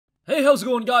Hey, how's it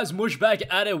going, guys? Mush back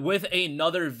at it with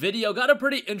another video. Got a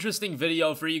pretty interesting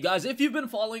video for you guys. If you've been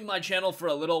following my channel for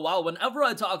a little while, whenever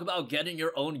I talk about getting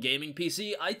your own gaming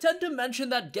PC, I tend to mention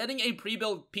that getting a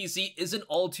pre-built PC isn't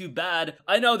all too bad.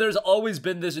 I know there's always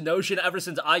been this notion ever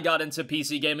since I got into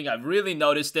PC gaming. I've really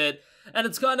noticed it, and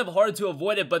it's kind of hard to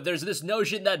avoid it, but there's this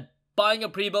notion that buying a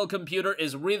pre-built computer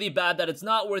is really bad, that it's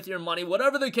not worth your money,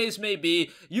 whatever the case may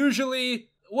be. Usually,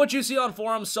 what you see on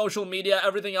forums, social media,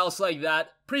 everything else like that,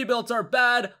 pre-builts are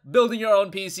bad, building your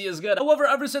own PC is good. However,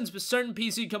 ever since certain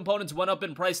PC components went up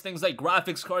in price, things like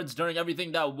graphics cards during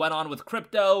everything that went on with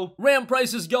crypto, RAM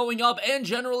prices going up, and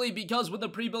generally because with a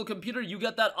pre-built computer, you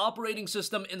get that operating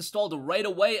system installed right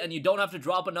away and you don't have to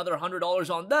drop another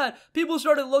 $100 on that, people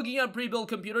started looking at pre-built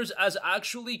computers as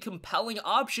actually compelling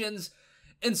options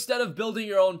instead of building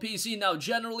your own PC. Now,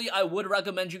 generally, I would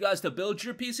recommend you guys to build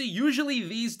your PC. Usually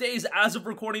these days, as of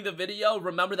recording the video,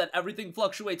 remember that everything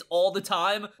fluctuates all the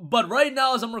time. But right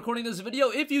now, as I'm recording this video,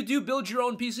 if you do build your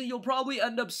own PC, you'll probably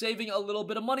end up saving a little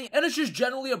bit of money. And it's just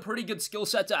generally a pretty good skill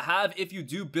set to have if you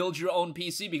do build your own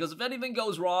PC, because if anything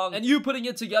goes wrong and you putting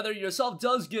it together yourself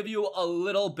does give you a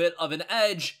little bit of an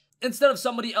edge. Instead of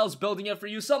somebody else building it for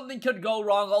you, something could go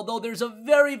wrong, although there's a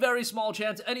very, very small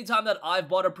chance anytime that I've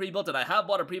bought a pre-built, and I have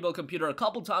bought a pre-built computer a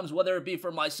couple times, whether it be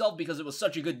for myself because it was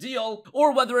such a good deal,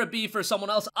 or whether it be for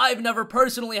someone else. I've never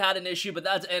personally had an issue, but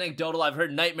that's anecdotal. I've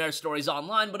heard nightmare stories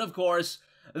online, but of course,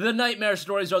 the nightmare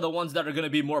stories are the ones that are going to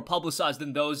be more publicized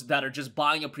than those that are just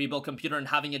buying a pre-built computer and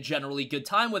having a generally good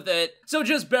time with it. So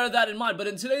just bear that in mind. But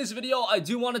in today's video, I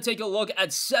do want to take a look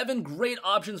at 7 great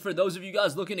options for those of you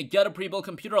guys looking to get a pre-built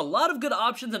computer. A lot of good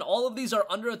options, and all of these are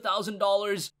under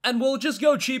 $1,000. And we'll just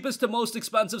go cheapest to most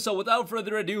expensive. So without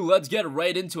further ado, let's get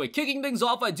right into it. Kicking things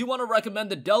off, I do want to recommend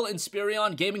the Dell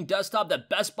Inspiron gaming desktop that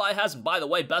Best Buy has. And by the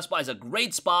way, Best Buy is a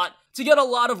great spot to get a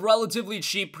lot of relatively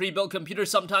cheap pre-built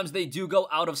computers. Sometimes they do go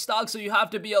out of stock, so you have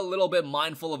to be a little bit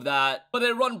mindful of that. But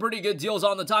they run pretty good deals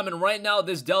on the time, and right now,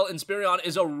 this Dell Inspiron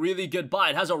is a really good buy.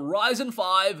 It has a Ryzen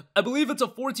 5, I believe it's a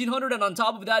 1400, and on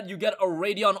top of that, you get a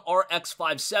Radeon RX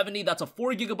 570. That's a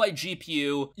 4GB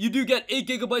GPU. You do get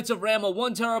 8GB of RAM, a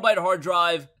 1TB hard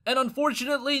drive, and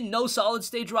unfortunately, no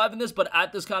solid-state drive in this, but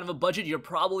at this kind of a budget, you're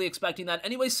probably expecting that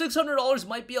anyway. $600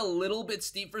 might be a little bit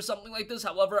steep for something like this.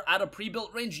 However, at a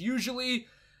pre-built range, usually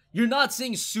you're not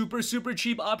seeing super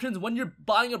cheap options. When you're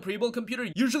buying a pre-built computer,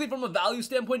 usually from a value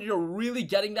standpoint, you're really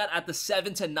getting that at the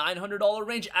 $700 to $900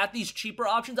 range. At these cheaper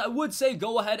options, I would say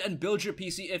go ahead and build your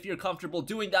PC if you're comfortable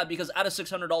doing that, because at a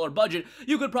 $600 budget,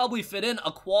 you could probably fit in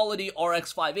a quality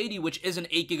RX 580, which is an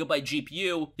 8GB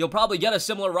GPU. You'll probably get a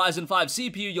similar Ryzen 5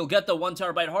 CPU, you'll get the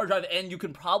 1TB hard drive, and you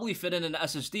can probably fit in an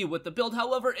SSD with the build.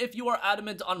 However, if you are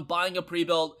adamant on buying a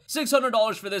pre-built,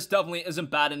 $600 for this definitely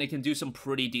isn't bad, and it can do some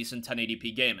pretty decent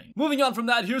 1080p gaming. Moving on from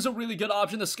that, here's a really good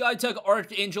option, the Skytech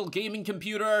Archangel gaming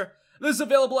computer. This is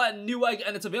available at Newegg,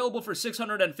 and it's available for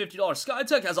 $650.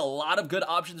 Skytech has a lot of good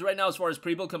options right now as far as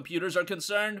pre-built computers are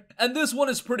concerned, and this one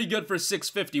is pretty good for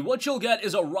 $650. What you'll get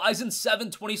is a Ryzen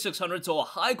 7 2600, so a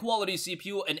high-quality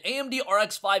CPU, an AMD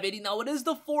RX 580. Now, it is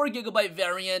the 4GB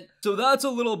variant, so that's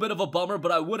a little bit of a bummer,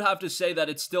 but I would have to say that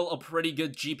it's still a pretty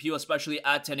good GPU, especially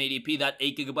at 1080p. That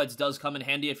 8GB does come in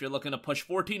handy if you're looking to push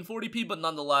 1440p, but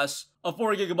nonetheless, a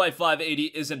 4GB 580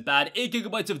 isn't bad.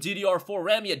 8GB of DDR4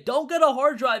 RAM. You don't get a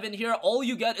hard drive in here. All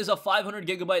you get is a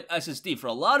 500GB SSD. For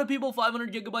a lot of people,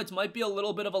 500GB might be a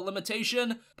little bit of a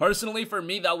limitation. Personally, for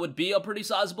me, that would be a pretty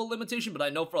sizable limitation, but I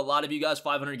know for a lot of you guys,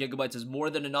 500GB is more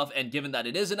than enough, and given that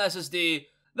it is an SSD,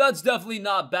 that's definitely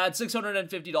not bad.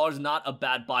 $650, not a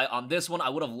bad buy on this one. I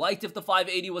would have liked if the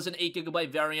 580 was an 8GB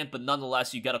variant, but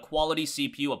nonetheless, you get a quality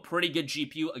CPU, a pretty good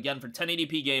GPU, again, for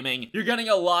 1080p gaming. You're getting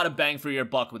a lot of bang for your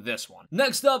buck with this one.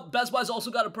 Next up, Best Buy's also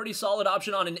got a pretty solid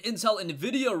option on an Intel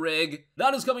NVIDIA rig.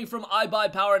 That is coming from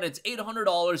iBuyPower, and it's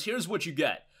 $800. Here's what you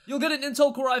get. You'll get an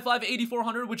Intel Core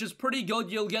i5-8400, which is pretty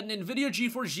good. You'll get an NVIDIA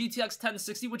GeForce GTX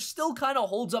 1060, which still kind of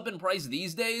holds up in price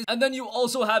these days. And then you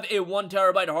also have a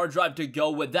 1TB hard drive to go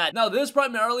with that. Now, this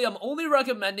primarily, I'm only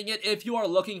recommending it if you are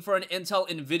looking for an Intel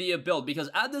NVIDIA build,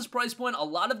 because at this price point, a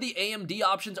lot of the AMD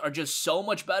options are just so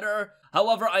much better.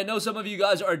 However, I know some of you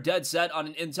guys are dead set on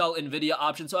an Intel NVIDIA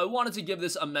option, so I wanted to give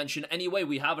this a mention anyway.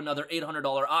 We have another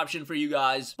 $800 option for you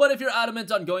guys. But if you're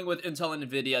adamant on going with Intel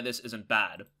NVIDIA, this isn't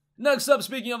bad. Next up,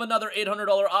 speaking of another $800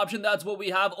 option, that's what we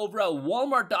have over at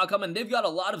Walmart.com, and they've got a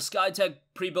lot of Skytech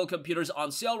pre-built computers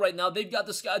on sale right now. They've got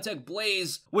the Skytech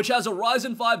Blaze, which has a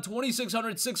Ryzen 5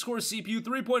 2600 6-core CPU,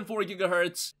 3.4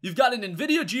 GHz. You've got an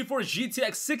NVIDIA GeForce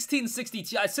GTX 1660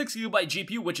 Ti 6GB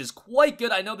GPU, which is quite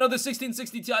good. I know the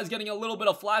 1660 Ti is getting a little bit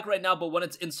of flack right now, but when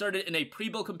it's inserted in a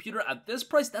pre-built computer at this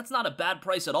price, that's not a bad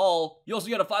price at all. You also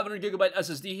get a 500GB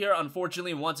SSD here.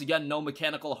 Unfortunately, once again, no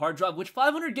mechanical hard drive, which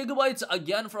 500GB,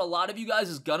 again, for a lot of you guys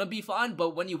is gonna be fine,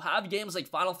 but when you have games like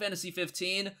Final Fantasy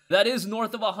 15, that is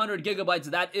north of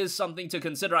 100GB, that is something to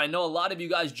consider. I know a lot of you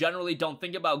guys generally don't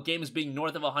think about games being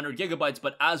north of 100GB,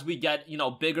 but as we get, you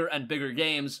know, bigger and bigger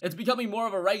games, it's becoming more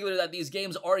of a regular that these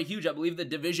games are huge. I believe the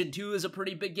Division 2 is a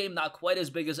pretty big game, not quite as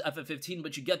big as FF15,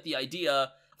 but you get the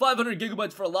idea.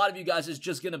 500GB for a lot of you guys is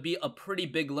just going to be a pretty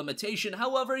big limitation.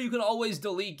 However, you can always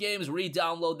delete games,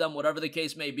 re-download them, whatever the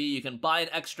case may be. You can buy an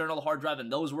external hard drive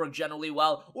and those work generally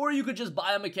well, or you could just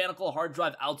buy a mechanical hard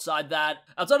drive outside that.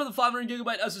 Outside of the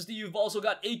 500GB SSD, you've also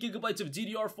got 8GB of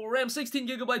DDR4 RAM.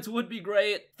 16GB would be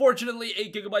great. Fortunately,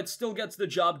 8GB still gets the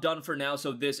job done for now,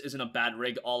 so this isn't a bad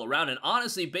rig all around. And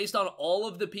honestly, based on all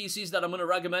of the PCs that I'm going to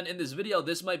recommend in this video,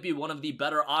 this might be one of the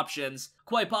better options,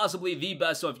 quite possibly the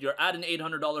best. So if you're at an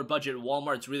 $800 budget,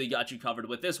 Walmart's really got you covered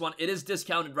with this one. It is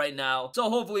discounted right now, so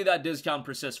hopefully that discount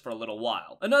persists for a little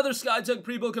while. Another Skytech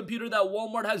pre-built computer that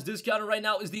Walmart has discounted right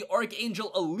now is the Archangel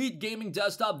Elite Gaming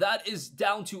Desktop. That is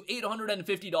down to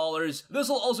 $850. This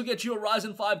will also get you a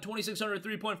Ryzen 5 2600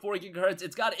 3.4 GHz.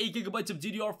 It's got 8GB of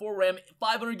DDR4 RAM,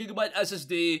 500GB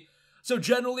SSD. So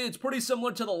generally, it's pretty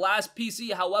similar to the last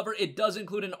PC. However, it does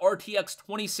include an RTX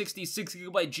 2060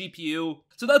 6GB GPU.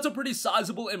 So that's a pretty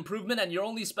sizable improvement, and you're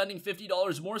only spending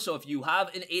 $50 more. So if you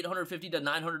have an $850 to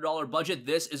 $900 budget,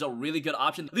 this is a really good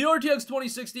option. The RTX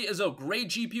 2060 is a great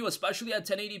GPU, especially at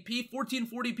 1080p.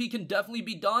 1440p can definitely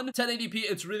be done. 1080p,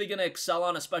 it's really going to excel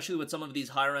on, especially with some of these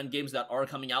higher-end games that are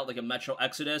coming out, like a Metro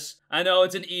Exodus. I know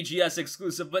it's an EGS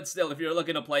exclusive, but still, if you're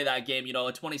looking to play that game, you know,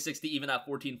 a 2060, even at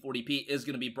 1440p, is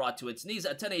going to be brought to its knees.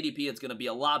 At 1080p, it's going to be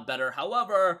a lot better.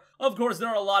 However, of course, there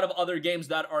are a lot of other games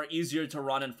that are easier to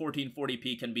run, and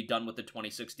 1440p can be done with the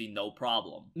 2060 no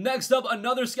problem. Next up,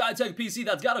 another Skytech PC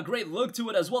that's got a great look to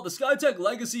it as well. The Skytech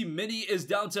Legacy Mini is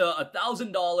down to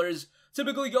 $1,000.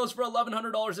 Typically goes for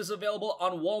 $1,100. It's available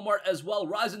on Walmart as well.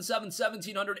 Ryzen 7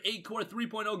 1700 8-core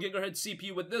 3.0 GHz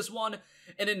CPU with this one.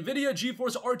 An NVIDIA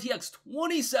GeForce RTX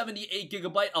 2070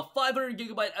 8GB, a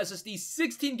 500GB SSD,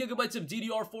 16GB of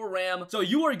DDR4 RAM. So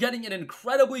you are getting an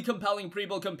incredibly compelling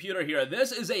pre-built computer here.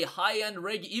 This is a high-end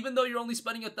rig, even though you're only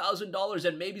spending $1,000,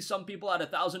 and maybe some people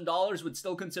at $1,000 would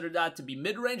still consider that to be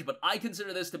mid-range, but I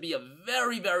consider this to be a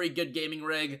very, very good gaming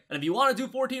rig. And if you want to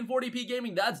do 1440p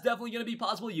gaming, that's definitely going to be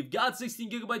possible. You've got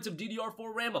 16GB of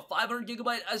DDR4 RAM, a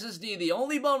 500GB SSD. The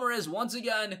only bummer is, once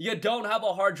again, you don't have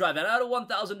a hard drive. And at a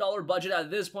 $1,000 budget at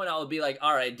this point, I would be like,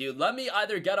 alright, dude, let me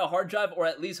either get a hard drive or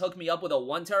at least hook me up with a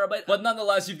 1TB. But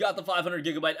nonetheless, you've got the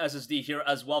 500GB SSD here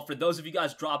as well. For those of you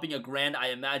guys dropping $1,000, I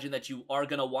imagine that you are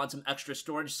going to want some extra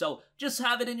storage. So just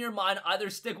have it in your mind.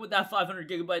 Either stick with that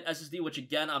 500GB SSD, which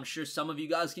again, I'm sure some of you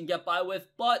guys can get by with.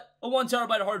 But a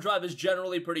 1TB hard drive is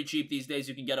generally pretty cheap these days.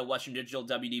 You can get a Western Digital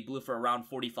WD Blue for around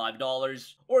 $45.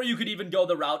 Or you could even go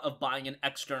the route of buying an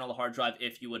external hard drive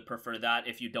if you would prefer that,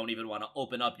 if you don't even want to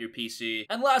open up your PC.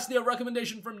 And lastly, a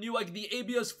recommendation from Newegg, the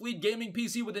ABS Fleet Gaming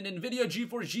PC with an NVIDIA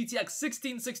GeForce GTX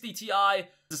 1660 Ti.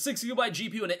 It's a 6GB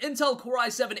GPU and an Intel Core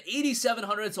i7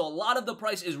 8700, so a lot of the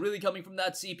price is really coming from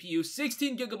that CPU.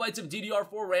 16GB of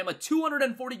DDR4 RAM, a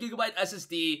 240GB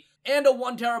SSD, and a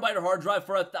 1TB hard drive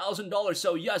for $1,000.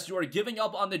 So yes, you are giving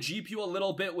up on the GPU a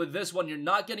little bit with this one. You're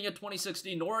not getting a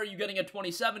 2060, nor are you getting a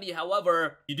 2070.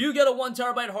 However, you do get a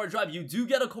 1TB hard drive. You do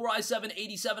get a Core i7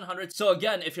 8700. So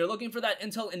again, if you're looking for that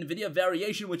Intel NVIDIA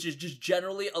variation, which is just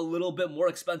generally a little bit more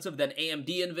expensive than AMD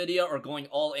NVIDIA or going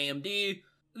all AMD,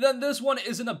 then this one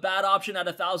isn't a bad option at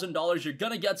 $1,000. You're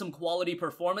gonna get some quality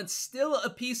performance. Still a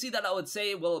PC that I would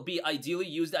say will be ideally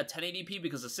used at 1080p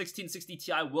because the 1660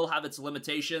 Ti will have its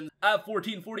limitations. At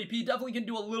 1440p, definitely can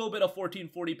do a little bit of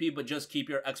 1440p, but just keep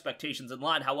your expectations in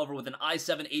line. However, with an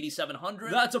i7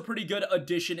 8700, that's a pretty good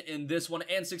addition in this one,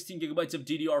 and 16GB of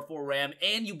DDR4 RAM,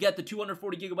 and you get the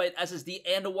 240GB SSD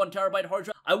and a 1TB hard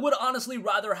drive. I would honestly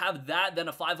rather have that than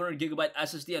a 500GB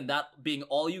SSD, and that being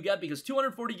all you get, because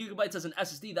 240GB as an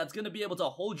SSD, that's going to be able to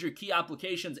hold your key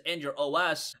applications and your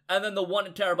OS, and then the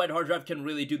 1TB hard drive can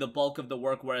really do the bulk of the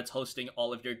work where it's hosting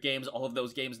all of your games, all of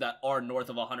those games that are north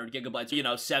of 100GB, you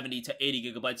know, 70 70 to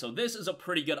 80 gigabytes, so this is a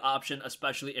pretty good option,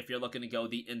 especially if you're looking to go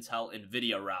the Intel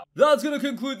Nvidia route. That's gonna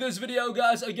conclude this video,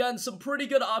 guys. Again, some pretty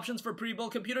good options for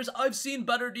pre-built computers. I've seen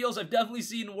better deals, I've definitely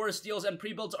seen worse deals, and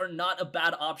pre-builds are not a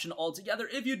bad option altogether.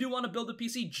 If you do want to build a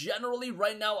PC, generally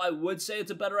right now I would say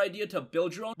it's a better idea to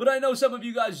build your own, but I know some of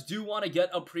you guys do want to get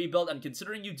a pre-built, and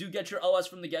considering you do get your OS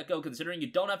from the get-go, considering you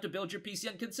don't have to build your PC,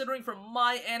 and considering from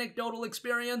my anecdotal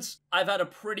experience, I've had a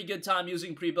pretty good time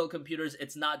using pre-built computers.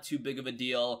 It's not too big of a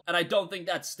deal, and I don't think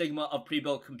that stigma of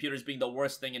pre-built computers being the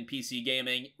worst thing in PC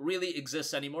gaming really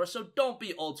exists anymore, so don't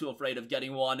be all too afraid of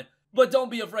getting one. But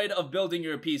don't be afraid of building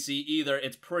your PC either.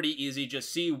 It's pretty easy. Just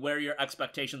see where your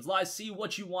expectations lie, see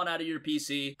what you want out of your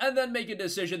PC, and then make a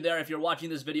decision there. If you're watching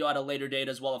this video at a later date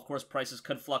as well, of course, prices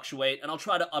could fluctuate, and I'll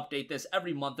try to update this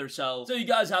every month or so you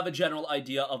guys have a general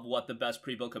idea of what the best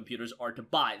pre-built computers are to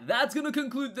buy. That's gonna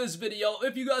conclude this video.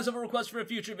 If you guys have a request for a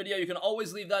future video, you can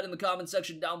always leave that in the comment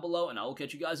section down below, and I will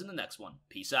catch you guys in the next one.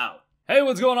 Peace out. Hey,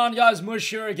 what's going on, guys? Mush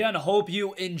here again. Hope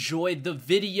you enjoyed the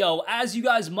video. As you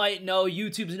guys might know,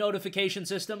 YouTube's notification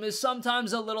system is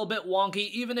sometimes a little bit wonky,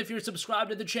 even if you're subscribed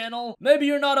to the channel. Maybe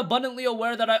you're not abundantly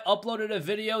aware that I uploaded a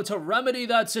video. To remedy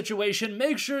that situation,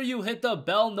 make sure you hit the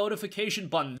bell notification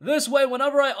button. This way,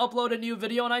 whenever I upload a new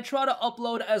video, and I try to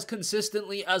upload as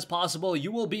consistently as possible,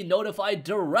 you will be notified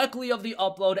directly of the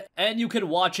upload, and you can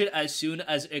watch it as soon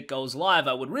as it goes live.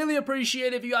 I would really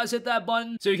appreciate if you guys hit that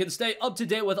button so you can stay up to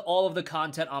date with all of the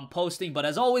content I'm posting. But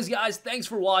as always, guys, thanks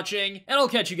for watching, and I'll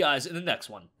catch you guys in the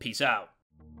next one. Peace out.